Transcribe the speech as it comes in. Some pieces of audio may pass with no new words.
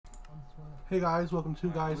Hey guys, welcome to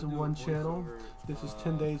Guys in One channel. This is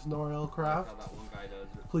 10 Days Norel Craft.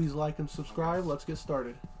 Please like and subscribe. Let's get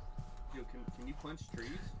started. Can you punch trees?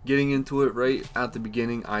 Getting into it right at the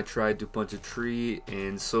beginning, I tried to punch a tree,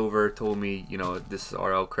 and Silver told me, you know, this is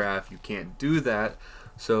RL Craft, you can't do that.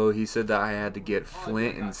 So he said that I had to get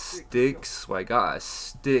flint and sticks. So I got a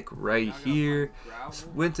stick right here.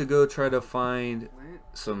 Went to go try to find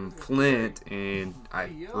some flint, and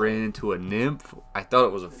I ran into a nymph. I thought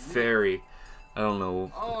it was a fairy. I don't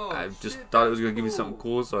know. I just thought it was gonna give me something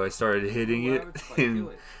cool, so I started hitting it. And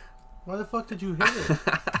why the fuck did you hit it?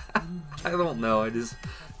 I don't know. I just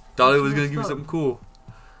thought it was gonna give me something cool.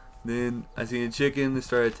 Then I seen a chicken, I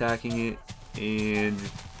started attacking it, and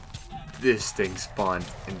this thing spawned.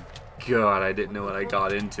 And God, I didn't know what I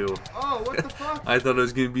got into. Oh, what the fuck? I thought it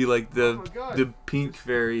was gonna be like the pink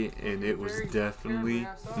fairy, and it was definitely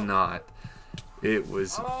not. It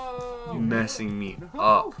was messing me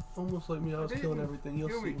up. Almost like me, I was killing everything. You'll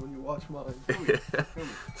see when you watch mine.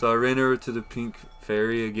 So I ran over to the pink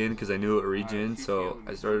fairy again because I knew it would regen. So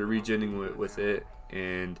I started regenning with it,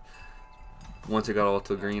 and once it got all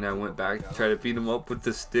to green, I went back to try to feed him up with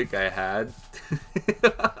the stick I had.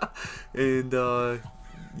 And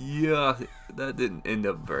yeah, that didn't end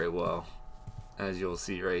up very well, as you'll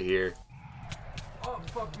see right here. Oh,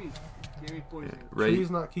 fuck me. Yeah, right.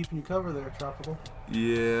 Tree's not keeping you cover there, Tropical.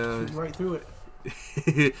 Yeah. Shooting right through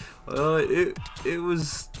it. Well, it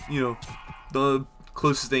was, you know, the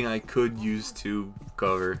closest thing I could use to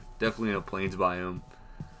cover. Definitely in a plains biome.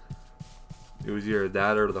 It was either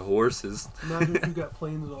that or the horses. Imagine if you got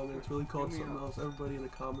plains on it. It's really called something else. Everybody in the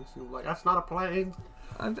comments is like, that's not a plains.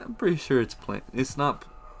 I'm pretty sure it's plains. It's not.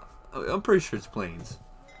 I'm pretty sure it's plains.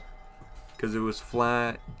 Because it was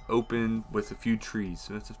flat, open, with a few trees.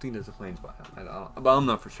 So I think there's a plains biome. But I'm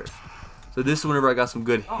not for sure. So this is whenever I got some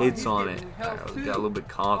good hits on it. I got a little bit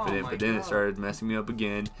confident, but then it started messing me up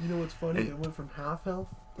again. You know what's funny? It went from half health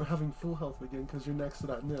to having full health again because you're next to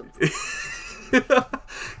that nymph.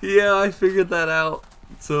 Yeah, I figured that out.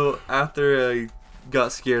 So after I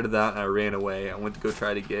got scared of that and I ran away, I went to go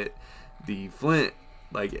try to get the flint,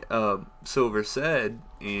 like Silver said,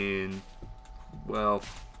 and well,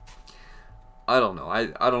 I don't know.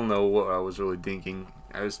 I don't know what I was really thinking.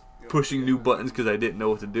 I was pushing new buttons because I didn't know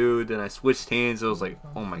what to do. Then I switched hands. I was like,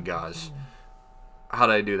 oh my gosh, how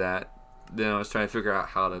did I do that? Then I was trying to figure out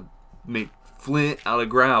how to make flint out of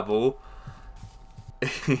gravel.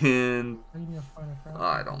 And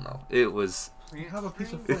I don't know. It was. You have a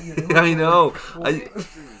piece of flint in your I know.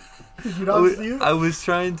 Did you not see it? I was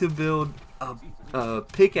trying to build a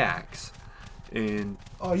pickaxe, and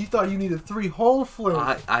oh, you thought you needed 3 whole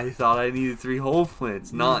flints. I thought I needed 3 whole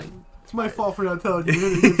flints, not. It's my fault for not telling you.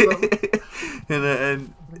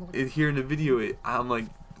 And here in the video, I'm like,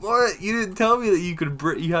 what? You didn't tell me that you could.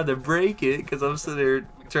 You had to break it because I'm sitting there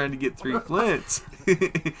trying to get 3 flints.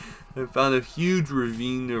 I found a huge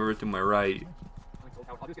ravine over to my right.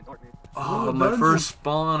 Oh, my first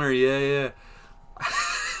spawner, yeah.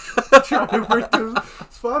 Trying to break the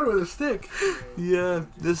spawner with a stick. Yeah,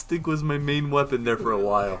 this stick was my main weapon there for a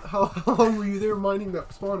while. How long were you there mining that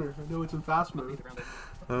spawner? I know it's in fast mode.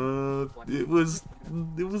 It was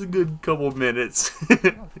a good couple of minutes.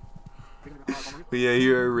 But yeah,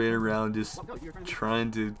 here I ran around just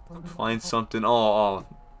trying to find something. Oh,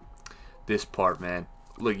 this part, man.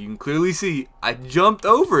 Look, you can clearly see I jumped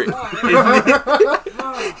over it.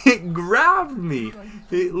 It grabbed me.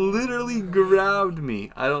 It literally grabbed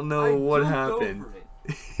me. I don't know what happened.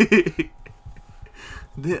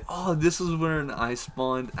 Oh, this was when I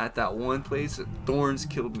spawned at that one place. Thorns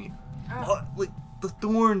killed me. Oh, like the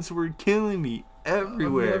thorns were killing me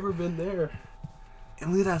everywhere. I've never been there.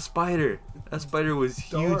 And look at that spider. That spider was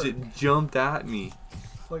huge. It jumped at me.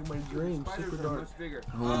 It's like my dream. Super dark.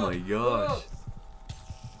 Oh my gosh.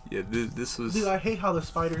 Yeah, this was. Dude, I hate how the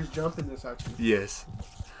spiders jump in this actually. Yes.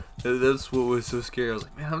 That's what was so scary. I was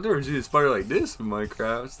like, man, I've never seen a spider like this in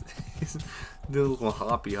Minecraft. The little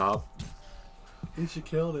hoppy hop. At least you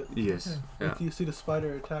killed it. Yes. Yeah. If you see the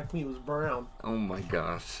spider attack me, it was brown. Oh my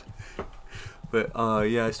gosh. But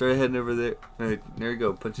yeah, I started heading over there. There you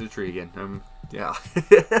go, punch the tree again. Yeah.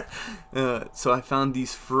 So I found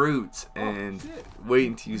these fruits, and wait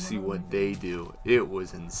until you see what they do. It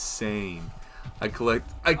was insane. I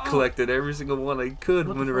collected every single one I could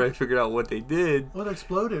whenever I figured out what they did. What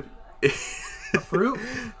exploded? A fruit?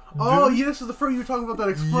 Oh, yeah, this is the fruit you were talking about that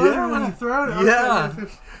exploded when you threw it. Yeah.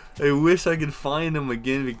 I wish I could find them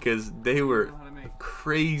again because they were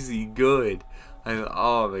crazy good.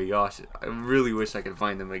 Oh my gosh, I really wish I could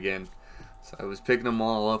find them again. So I was picking them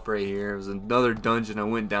all up right here. It was another dungeon. I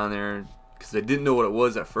went down there and because I didn't know what it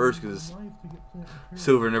was at first, because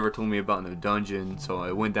Silver never told me about no dungeon. So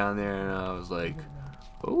I went down there and I was like,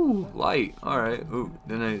 oh, light, alright. Ooh.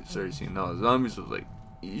 Then I started seeing all the zombies. I was like,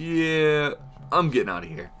 yeah, I'm getting out of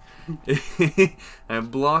here. I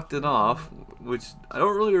blocked it off, which I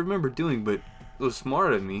don't really remember doing, but it was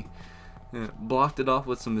smart of me. Blocked it off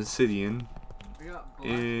with some obsidian,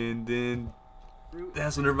 and then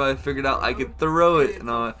that's whenever I figured out I could throw it, and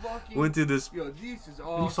I went to this. Yo, this is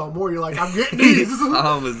awesome. You saw more. You're like, I'm getting these.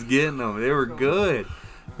 I was getting them. They were good.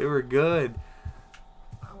 They were good.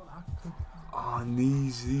 Oh, and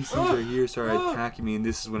these things right here started attacking me, and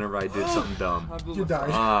this is whenever I did something dumb. You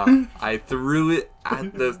died. I threw it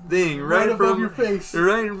at the thing Right right above from your face.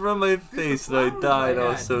 right in front of my face, and I died. I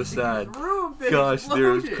was so sad. Gosh,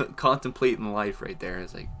 there was contemplating life right there.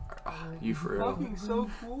 It's like, you for real. Fucking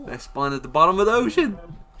so cool. I spawned at the bottom of the ocean.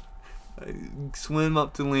 I swim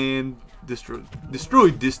up to land, destroyed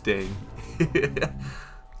this thing.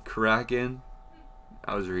 Kraken.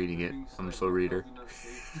 I was reading it. I'm a slow reader.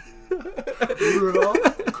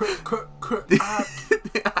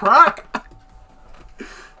 Crack.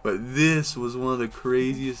 But this was one of the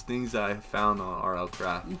craziest things that I found on RL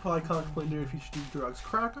Craft. You probably contemplating if you should do drugs.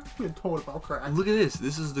 Crack? I've been told about crack. Look at this.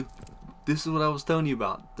 This is what I was telling you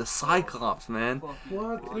about. The Cyclops, man. What?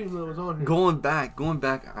 I didn't even know it was on here. Going back,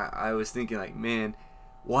 I was thinking like, man,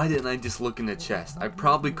 why didn't I just look in the chest? I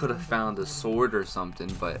probably could have found a sword or something,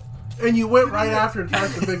 but And you went right after and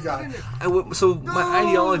attacked the big guy. so my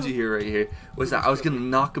ideology here, right here, was that I was gonna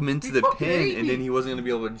knock him into the pin, and then he wasn't gonna be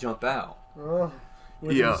able to jump out.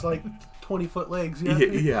 With his like 20-foot legs.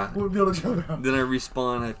 Yeah. Wouldn't be able to jump out. Then I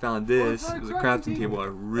respawned. I found this. It was a crafting table. I Hey,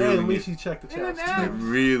 really, at least you checked the chest. I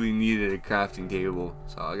really needed a crafting table,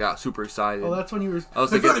 so I got super excited. Oh, that's when you were. I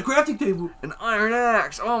was I like, got a crafting table. An iron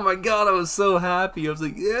axe! Oh my god, I was so happy. I was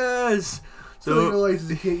like, yes. So you realize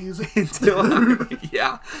you can't use it.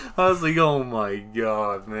 Yeah, I was like, oh my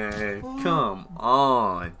god, man, come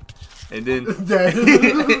on. And then,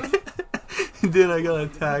 then I got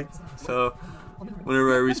attacked. So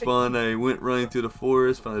whenever I respawned, I went running through the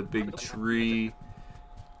forest, found a big tree.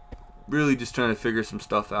 Really just trying to figure some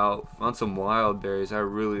stuff out. Found some wild berries. I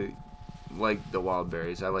really like the wild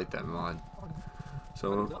berries. I like that mod.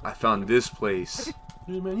 So I found this place.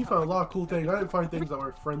 Dude, man, you found a lot of cool things. I didn't find things that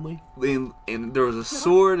were friendly. And there was a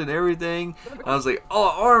sword and everything. I was like, oh,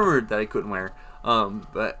 armor that I couldn't wear.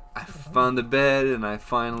 But I found a bed, and I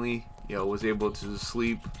finally, was able to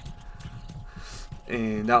sleep.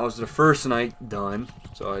 And that was the first night done.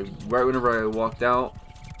 So right whenever I walked out,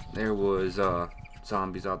 there was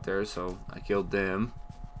zombies out there, so I killed them.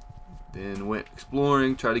 Then went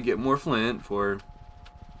exploring, tried to get more flint for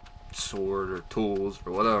sword or tools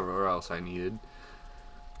or whatever else I needed.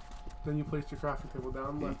 Then you placed your crafting table down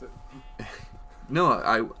and left it. No,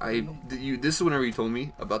 this is whenever you told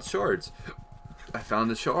me about the shards. I found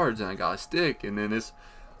the shards and I got a stick, and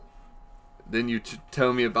then you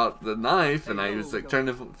tell me about the knife, and I was like trying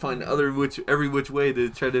to find every which way to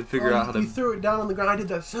try to figure out how to. You threw it down on the ground. I did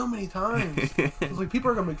that so many times. I was like, people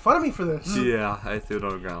are gonna make fun of me for this. Yeah, I threw it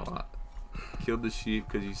on the ground a lot. Killed the sheep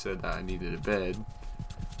because you said that I needed a bed.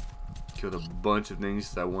 Killed a bunch of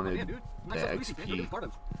things that I wanted the XP.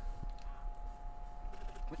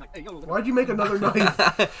 Why'd you make another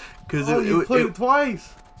knife? Because you played it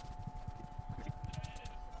twice.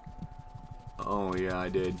 Oh yeah, I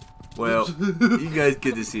did. Well, you guys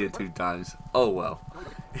get to see it 2 times. Oh well.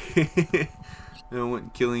 Then I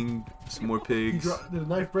went killing some more pigs. Did the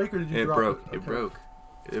knife break or did you drop it? Broke. It broke.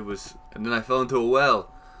 It was, and then I fell into a well.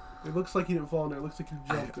 It looks like you didn't fall in there. It looks like you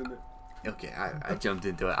jumped in it. Okay, I jumped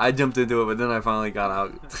into it. But then I finally got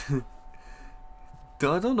out.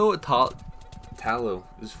 I don't know what tallow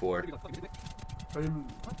is for.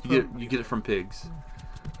 You get it from pigs.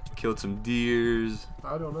 Killed some deers.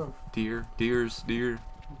 I don't know. Deer.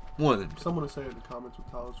 One of them. Someone will say in the comments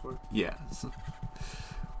what tallow's for. Yeah.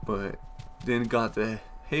 But then got the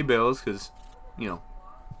hay bales because, At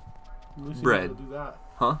least bread. You know how to do that.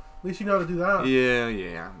 Huh? At least you know how to do that.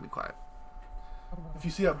 Yeah. Be quiet. If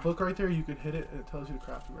you see that book right there, you can hit it and it tells you the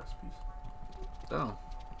crafting recipes.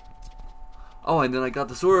 Oh, and then I got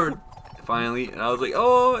the sword finally, and I was like,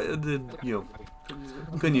 oh, and then,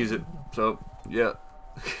 couldn't use it. So, yeah.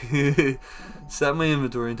 Sat my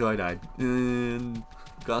inventory until I died. And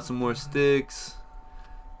got some more sticks.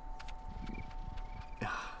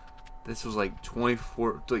 This was like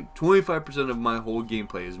 25% of my whole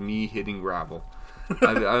gameplay is me hitting gravel.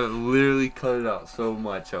 I literally cut it out, so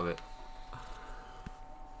much of it.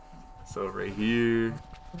 So right here,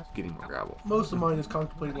 getting more gravel. Most of mine is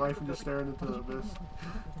contemplating life and just staring into the abyss.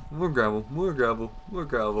 More gravel.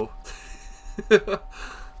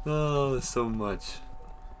 Oh, so much.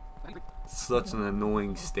 Such an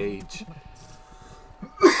annoying stage.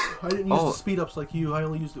 I didn't use the speed ups like you. I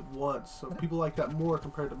only used it once. So people like that more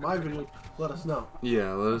compared to my video. Let us know.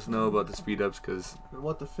 Yeah, let us know about the speed ups, because and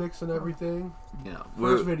what to fix and everything. Yeah,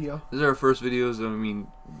 first video. This is our first videos. I mean,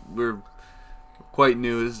 we're quite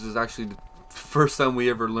new. This is actually the first time we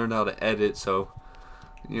ever learned how to edit. So,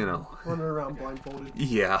 you know, running around blindfolded.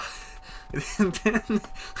 Yeah. And then,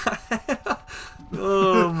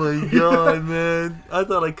 oh my god, man! I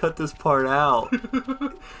thought I cut this part out.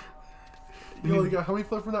 You only got how many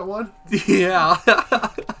flip from that one? Yeah.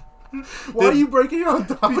 Why are you breaking it on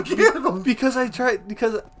top again? Because I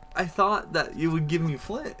thought that you would give me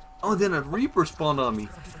flint. Oh, then a Reaper spawned on me,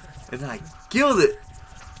 and then I killed it.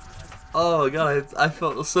 Oh god, I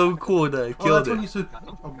felt so cool that I killed that's it. when you said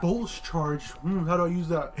a bolus charge. How do I use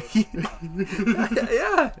that?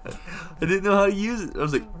 Yeah, I didn't know how to use it. I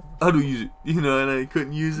was like, how do I use it? You know, and I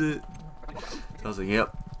couldn't use it. So I was like,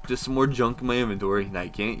 yep, just some more junk in my inventory that I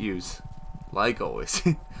can't use. Like always.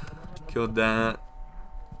 Killed that.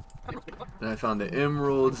 Then I found the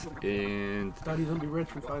emeralds, and thought he's gonna be rich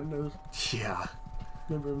from finding those. yeah.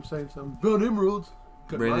 Remember him saying something. Found emeralds.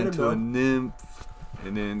 Ran into a nymph,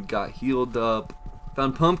 and then got healed up.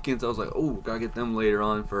 Found pumpkins. I was like, oh, gotta get them later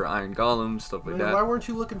on for iron golems, stuff like that. Why weren't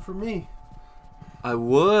you looking for me? I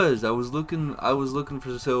was looking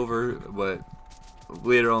for silver, but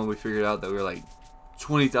later on we figured out that we were like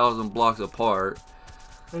 20,000 blocks apart.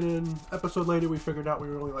 And then episode later we figured out we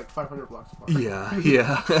were only like 500 blocks apart. Yeah,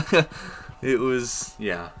 yeah. It was,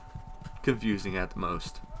 yeah, confusing at the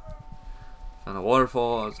most. Found a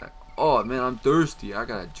waterfall. I was like, oh man, I'm thirsty. I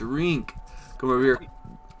got a drink. Come over here.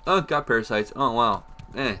 Oh, got parasites. Oh wow.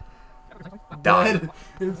 Died.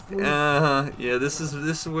 Yeah, this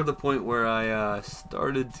is where the point where I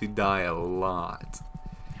started to die a lot.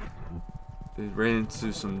 I ran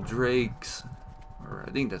into some drakes, or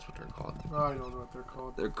I think that's what they're called. I don't know what they're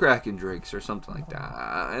called. They're Kraken drakes or something like that.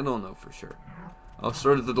 I don't know for sure. I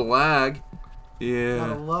started to lag. Yeah.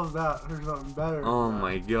 I love that. There's nothing better. Oh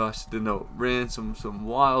my gosh. Then I ran some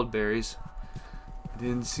wild berries.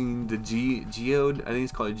 Then seen the geode. I think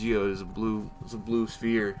it's called a geode. It's a blue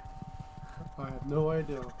sphere. I have no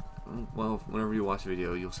idea. Well, whenever you watch the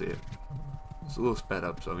video, you'll see it. It's a little sped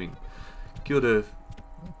up, so I mean, killed a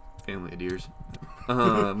family of deers.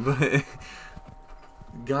 But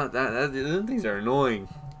got that. Those things are annoying.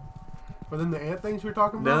 But then the ant things we were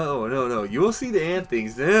talking about? No. You will see the ant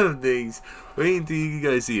things. Them things. Wait until you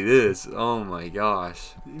guys see this. Oh my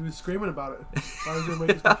gosh. He was screaming about it. I was gonna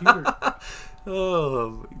make his computer.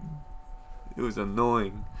 Oh, it was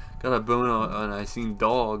annoying. Got a bone and I seen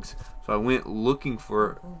dogs, so I went looking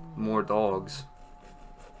for more dogs.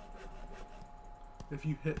 If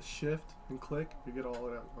you hit shift and click, you get all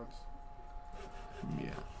of it at once.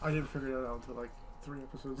 Yeah. I didn't figure that out until like 3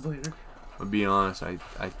 episodes later. I'll be honest, I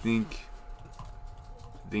think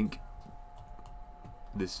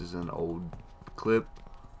this is an old clip.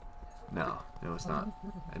 No, it's not.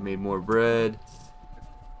 I made more bread,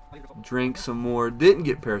 drank some more, didn't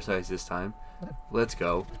get parasites this time. Let's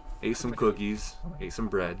go. Ate some cookies, ate some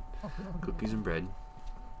bread, cookies and bread.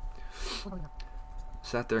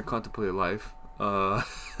 Sat there and contemplated life.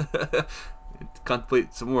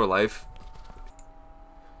 Contemplate some more life.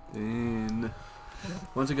 And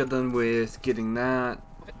once I got done with getting that,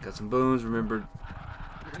 got some bones, remembered,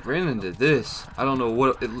 ran into this. I don't know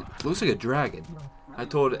what, it looks like a dragon. I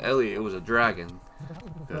told Elliot it was a dragon.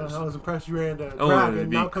 I was impressed you ran into a I wanted it to dragon.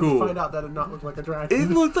 be Now come cool. to find out that it not looked like a dragon.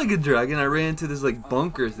 It looked like a dragon. I ran into this like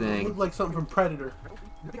bunker It thing. looked like something from Predator.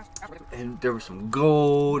 And there was some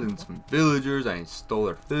gold and some villagers. I stole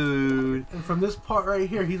their food. And from this part right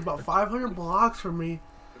here, he's about 500 blocks from me,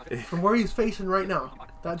 from where he's facing right now.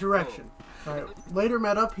 That direction. Alright, later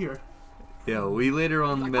met up here. Yeah, we later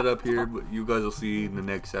on met up here, but you guys will see in the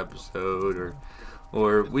next episode,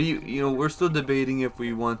 or we're still debating if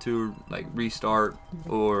we want to like restart,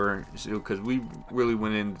 or because we really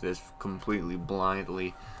went into this completely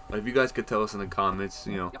blindly. But if you guys could tell us in the comments,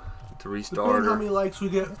 to restart. Depending on how many likes we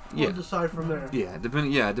get, we'll Yeah. decide from there. Yeah,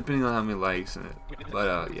 depending on how many likes,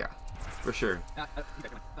 but yeah, for sure.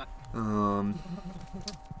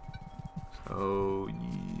 So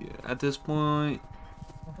yeah, at this point,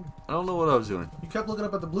 I don't know what I was doing. You kept looking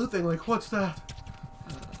up at the blue thing like, what's that?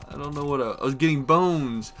 I don't know what I was getting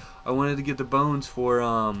bones. I wanted to get the bones for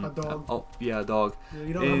A dog. Oh yeah, a dog. Yeah,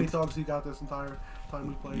 you don't know how many dogs you got this entire time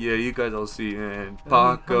we played. Yeah, you guys all see, man. how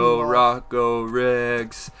many Paco, lost? Rocco,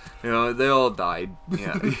 Rex, they all died.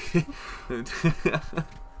 Yeah.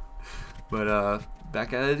 But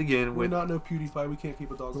back at it again We're with not no PewDiePie. We can't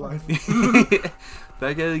keep a dog alive.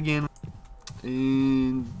 back at it again.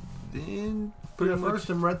 And then pretty At much. first,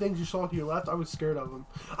 them red things you saw to your left, I was scared of them.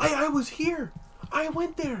 I was here. I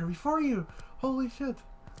went there before you. Holy shit.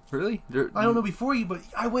 Really? I don't know before you, but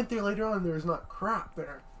I went there later on. There's not crap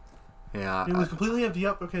there. Yeah. It was completely empty.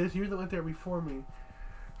 Up. Okay, it's you that went there before me.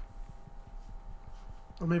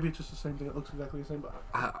 Or maybe it's just the same thing. It looks exactly the same.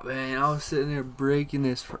 But Man, I was sitting there breaking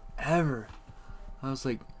this forever. I was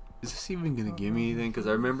like, is this even gonna give me anything? Because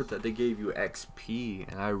I remember that they gave you XP,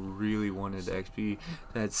 and I really wanted the XP.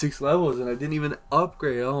 They had 6 levels, and I didn't even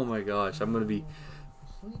upgrade. Oh my gosh, I'm gonna be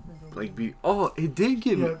like Oh, it did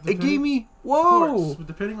give me. It gave me. Whoa! Quartz, but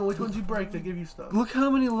depending on which ones you break, they give you stuff. Look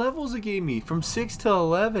how many levels it gave me from 6 to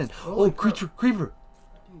 11. Holy Oh, creeper!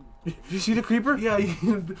 Did you see the creeper? Yeah,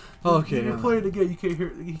 Okay, you're no. playing again. You can't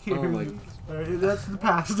hear. You can't Oh hear. my- You. All right, that's the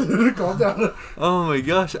past. Calm down. Oh my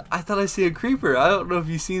gosh, I thought I see a creeper. I don't know if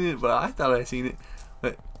you've seen it, but I thought I seen it.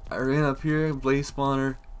 But I ran up here, blaze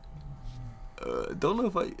spawner. Don't know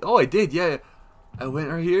if I. Oh, I did. Yeah, I went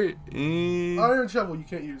right here and. Iron shovel you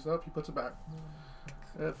can't use. Up, he puts it back.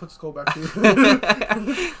 Puts skull back to you.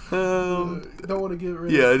 Don't want to get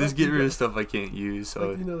rid. Yeah, of just stuff get you rid got. of stuff I can't use. So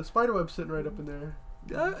Like, the spider web's sitting right up in there.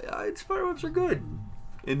 spiderwebs are good.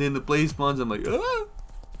 And then the blaze spawns. I'm like, ah.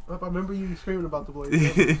 Up, I remember you screaming about the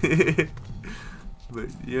blade. But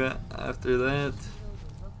yeah, after that,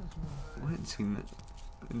 I hadn't seen that.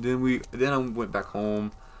 And then I went back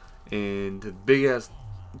home, and the big ass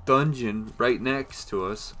dungeon right next to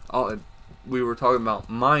us. We were talking about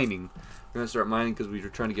mining. We're gonna start mining because we were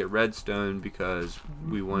trying to get redstone because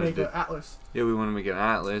we wanted Make an to. atlas. Yeah, we wanted to make an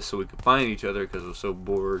atlas so we could find each other because it was so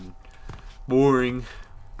boring.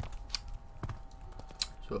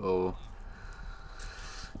 So.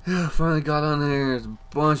 Yeah, finally got on there. There's a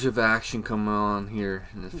bunch of action coming on here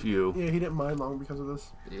in a few. Yeah, he didn't mine long because of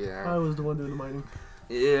this. Yeah. I was the one doing the mining.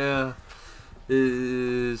 Yeah. It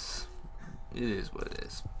is what it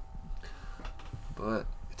is. But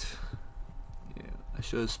yeah, I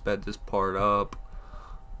should have sped this part up.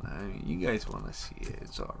 I mean, you guys want to see it.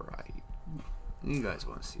 It's alright. You guys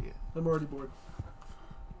want to see it. I'm already bored.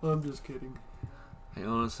 I'm just kidding. I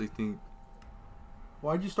honestly think.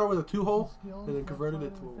 Why'd you start with a 2-hole and then converted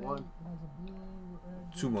it to a 1?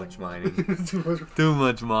 Too much mining. Too much. Too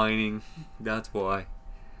much mining. That's why.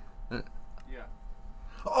 Yeah.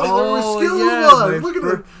 Oh, there were skills yeah, ones! Look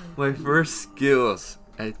at it! my first skills.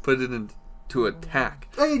 I put it into attack.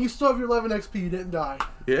 Hey, and you still have your 11 XP. You didn't die.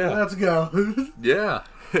 Yeah. Let's go. Yeah.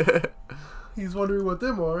 He's wondering what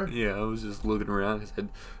them are. Yeah, I was just looking around because I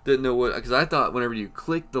didn't know what. Because I thought whenever you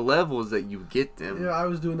click the levels that you get them. Yeah, I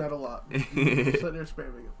was doing that a lot. Sitting there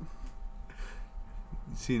spamming it.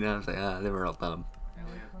 See, now I'm like, they were all dumb. Hell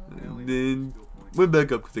yeah. Then went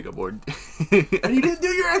back up because I got bored. And you didn't do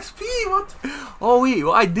your XP! What? Oh wait,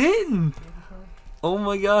 well, I didn't. Oh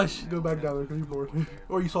my gosh. Go back down there because you're bored.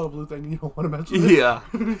 Or you saw the blue thing and you don't want to mess with it. Yeah.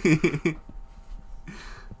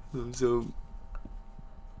 So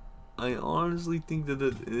I honestly think that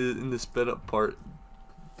in the sped up part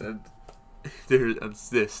that there's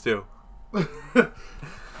this too.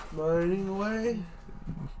 Mining away.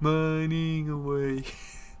 Mining away.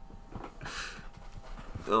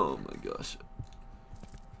 Oh my gosh.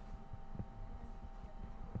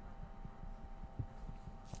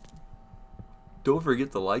 Don't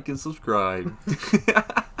forget to like and subscribe.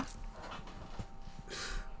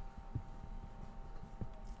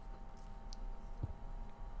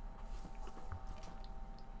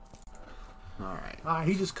 Alright.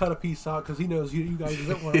 He just cut a piece out because he knows you guys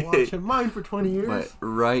didn't want to watch him mine for 20 years. But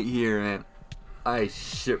right here, man, I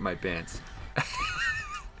shit my pants.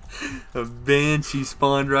 A banshee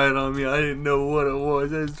spawned right on me. I didn't know what it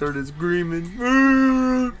was. I started screaming.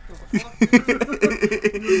 You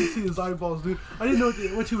didn't see his eyeballs, dude. I didn't know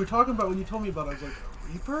what you were talking about when you told me about it. I was like,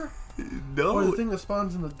 a reaper? Or the No, thing that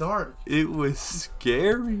spawns in the dark. it was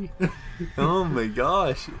scary. Oh my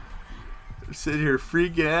gosh. Sitting here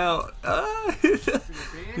freaking out. Ah.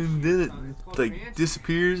 And then it like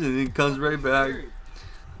disappears and then comes right back.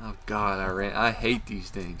 Oh god, I hate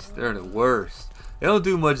these things. They're the worst. They don't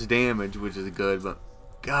do much damage, which is good, but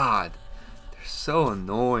god, they're so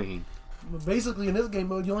annoying. But basically, in this game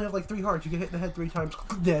mode, you only have like 3 hearts. You get hit in the head 3 times,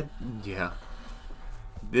 dead. Yeah.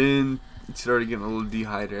 Then it started getting a little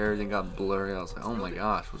dehydrated. Everything got blurry. I was like, oh my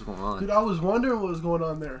gosh, what's going on? Dude, I was wondering what was going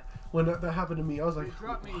on there when that happened to me. I was like,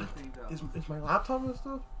 Drop me anything, though. is my laptop messed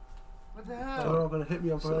up? What the They're hell? all gonna hit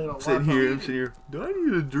me. I'm playing on I'm sitting laptop. here. I'm sitting here. Do I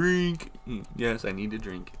need a drink? Yes, I need a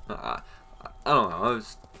drink. I don't know.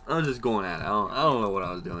 I was just going at it. I don't know what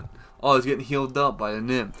I was doing. Oh, I was getting healed up by a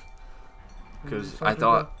nymph. Because I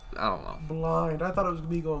thought, I don't know. Blind. I thought it was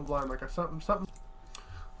me going blind. Like something.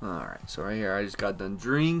 Alright, so right here I just got done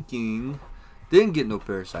drinking. Didn't get no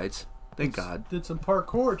parasites. Thank God. Did some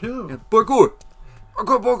parkour too. Yeah, parkour.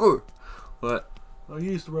 Parkour. What? Oh,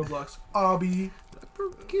 you used to Roblox. Obby.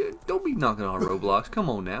 Don't be knocking on Roblox. Come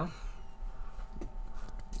on now.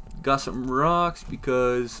 Got some rocks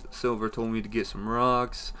because Silver told me to get some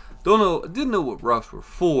rocks. Didn't know what rocks were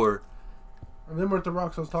for. And them weren't the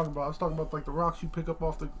rocks I was talking about. I was talking about like the rocks you pick up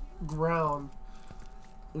off the ground.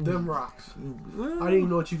 Them rocks. Well, I didn't even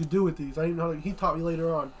know what you could do with these. I didn't know. He taught me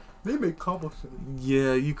later on. They make cobblestone.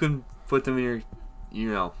 yeah, you can put them in your,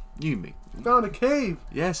 you can make. Found a cave.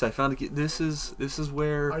 Yes, I found a. This is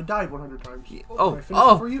where. I died 100 times. Oh, Can I finish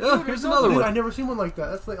it for you? here's another Dude, one. I never seen one like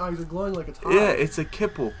that. That's like eyes are glowing like it's hot. Yeah, it's a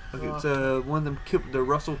kipple. It's one of them the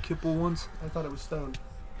Russell Kipple ones. I thought it was stone.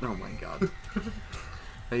 Oh my God.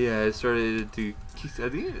 Yeah, it started to. I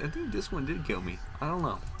think this one did kill me. I don't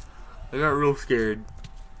know. I got real scared.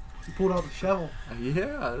 You pulled out the shovel.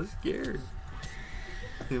 Yeah, I was scared.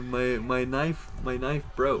 And my knife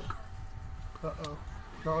broke. Uh-oh.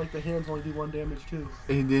 Not like the hands only do 1 damage too.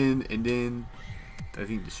 And then I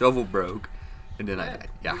think the shovel broke. And then I died.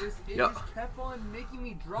 Yeah. It Yeah. just kept on making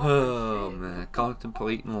me drop. Oh my shit. man,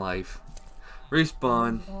 contemplating life.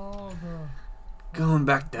 Respawn. Oh, Going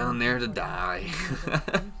back down there to die.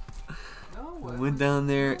 No, I went down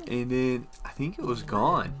there and then I think it was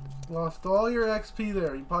gone. lost all your XP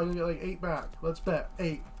there. You probably gonna get like 8 back. Let's bet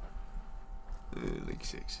 8. Like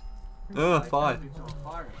 6. 5. It's on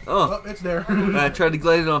fire. Oh, Oh, it's there. I tried to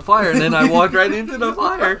glide it on fire and then I walked right into the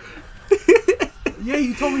fire. Yeah,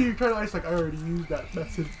 you told me you were trying to ice. Like I already used that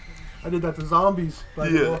method. I did that to zombies, but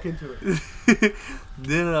I didn't walk into it.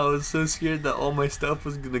 Then I was so scared that all my stuff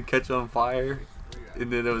was gonna catch on fire,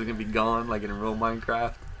 and then it was gonna be gone like in real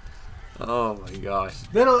Minecraft. Oh my gosh!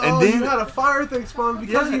 Then, And then- you had a fire thing spawn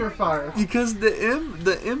because Yeah. of your fire. Because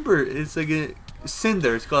the ember, it's like a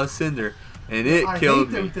cinder. It's called cinder, and it I killed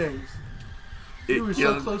hate them me. things. It You were so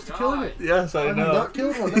killed. close to killing it. Yes, I Have know. you not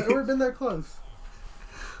killed one? That never been that close.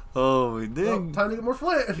 Oh, and Well, then time to get more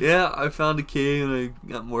flint. yeah, I found a cave and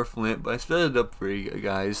I got more flint, but I sped it up for you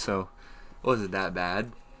guys, so it wasn't that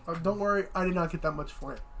bad. Don't worry, I did not get that much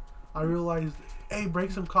flint. I realized, hey,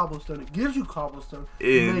 break some cobblestone. It gives you cobblestone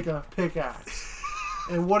to And- make a pickaxe.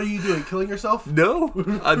 And what are you doing? Killing yourself? No,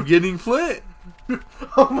 I'm getting flint.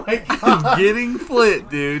 Oh my I'm god! getting flint,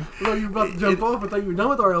 dude. No, you were about to jump off. I thought you were done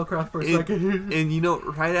with RL Craft for a second. And you know,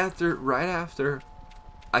 right after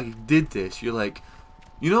I did this, you're like,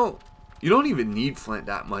 you don't even need flint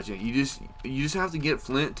that much. You just have to get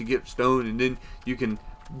flint to get stone, and then you can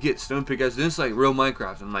get stone pickaxe. Then it's like real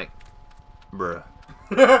Minecraft. I'm like, bruh.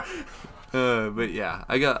 But yeah,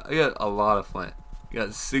 I got a lot of flint. I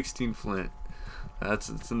got 16 flint. That's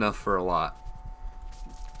enough for a lot.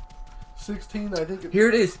 16, I think. Here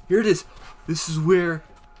it is. This is where.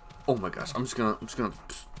 Oh my gosh! I'm just gonna.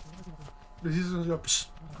 This is gonna go. Psh.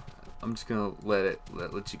 I'm just gonna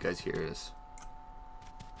let you guys hear this.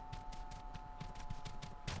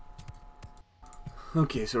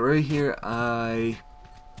 Okay, so right here I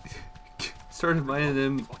started mining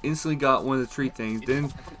them, instantly got one of the tree things,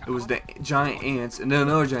 then it was the giant ants, and then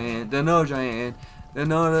another giant ant, then another giant ant, then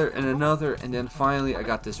another, and then finally I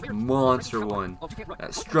got this monster one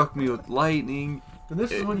that struck me with lightning. And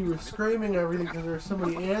this is when you were screaming everything because there were so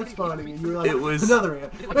many ants spawning, and you were like, It was- another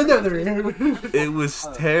ant, another ant. It was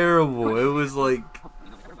terrible. It was like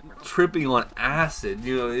tripping on acid,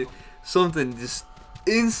 something just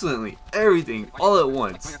instantly, everything, all at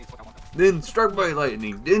once. Then struck by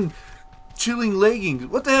lightning, then chilling leggings.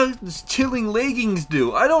 What the hell does chilling leggings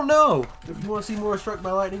do? I don't know. If you want to see more Struck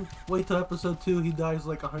by Lightning, wait till episode 2. He dies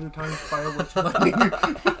like 100 times by a witch lightning.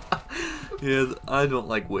 Yeah, I don't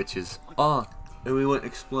like witches. And we went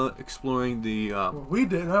exploring the. Well, we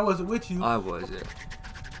didn't. I wasn't with you. I was there.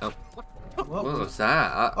 Oh, What what was- was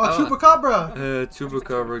that? Oh, Chupacabra!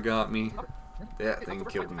 Chupacabra got me. That thing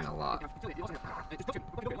killed me a lot.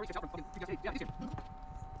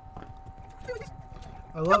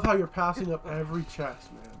 I love how you're passing up every chest,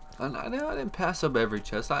 man. I didn't pass up every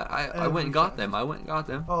chest. I went and got them. I went and got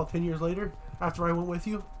them. Oh, 10 years later? After I went with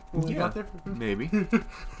you? When we Yeah. got there? Maybe.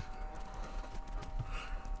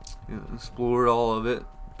 Explored all of it.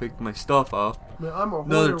 Picked my stuff up. Man, I'm a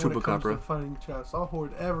Another hoarder when it comes to Chupacabra. finding chests. I'll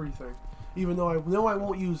hoard everything. Even though I know I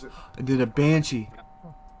won't use it. And then a banshee.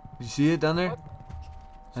 Did you see it down there?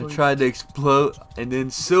 So I tried to explode, and then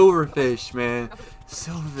silverfish, man.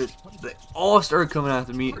 Silverfish, they all started coming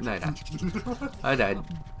after me, and I died. I died.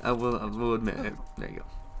 I will admit it. There you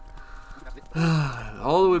go.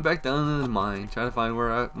 All the way back down to the mine, trying to find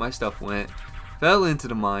where my stuff went. Fell into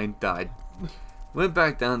the mine, died. Went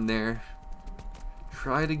back down there.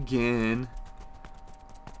 Tried again.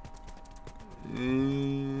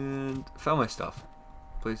 And found my stuff.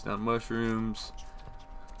 Placed down mushrooms.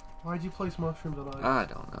 Why'd you place mushrooms on ice? I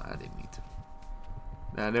don't know. I didn't mean to.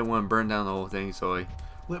 I didn't want to burn down the whole thing, so I...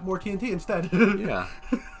 Lit more TNT instead. Yeah.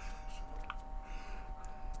 You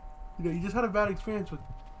know, you just had a bad experience with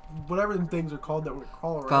whatever them things are called that we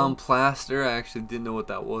crawl around. Found plaster. I actually didn't know what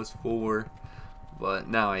that was for, but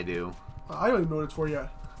now I do. I don't even know what it's for yet.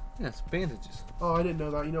 Yeah, it's bandages. Oh, I didn't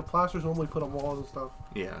know that. You know, plasters normally put on walls and stuff.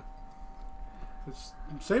 Yeah. It's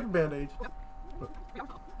safe band-aids.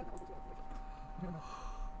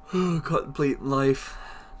 Contemplate life.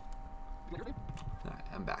 Alright,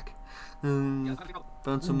 I'm back.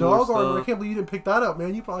 Found some more Dog armor. I stuff. can't believe you didn't pick that up,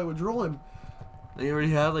 man. You probably were drooling. I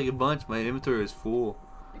already had like a bunch. My inventory is full.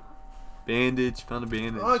 Bandage. Found a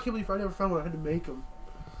bandage. Oh, I can't believe I never found one. I had to make them.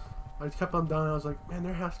 I just kept on down and I was like, man,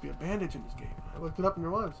 there has to be a bandage in this game. I looked it up and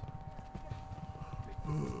there was.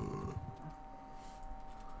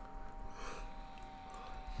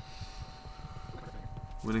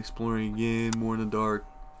 Went exploring again, more in the dark.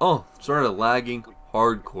 Oh, started lagging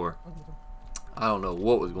hardcore. I don't know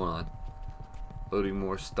what was going on. Loading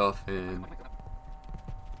more stuff in.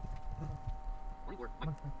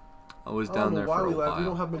 I was down there for a We don't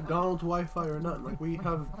while. have McDonald's Wi-Fi or nothing. Like, we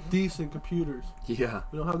have decent computers. Yeah,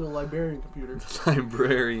 We don't have no librarian computers.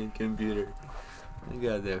 librarian computer. I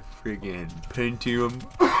got that friggin' Pentium.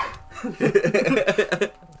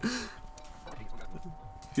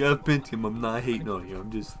 If you have Pentium, I'm not hating on you.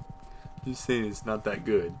 I'm just saying it's not that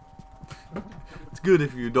good. It's good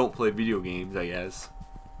if you don't play video games, I guess.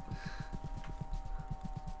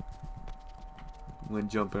 Went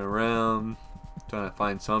jumping around, trying to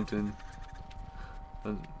find something.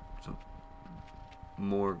 Some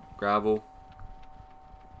more gravel.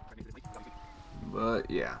 But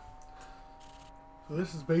yeah. So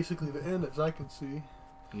this is basically the end, as I can see.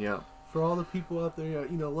 Yep. For all the people out there,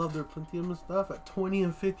 you know, love their Pentium and stuff, at 20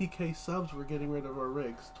 and 50k subs, we're getting rid of our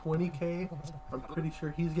rigs. 20k, I'm pretty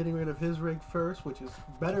sure he's getting rid of his rig first, which is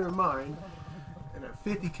better than mine. And at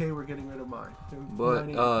 50k, we're getting rid of mine.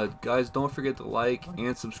 But guys, don't forget to like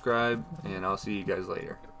and subscribe, and I'll see you guys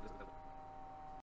later.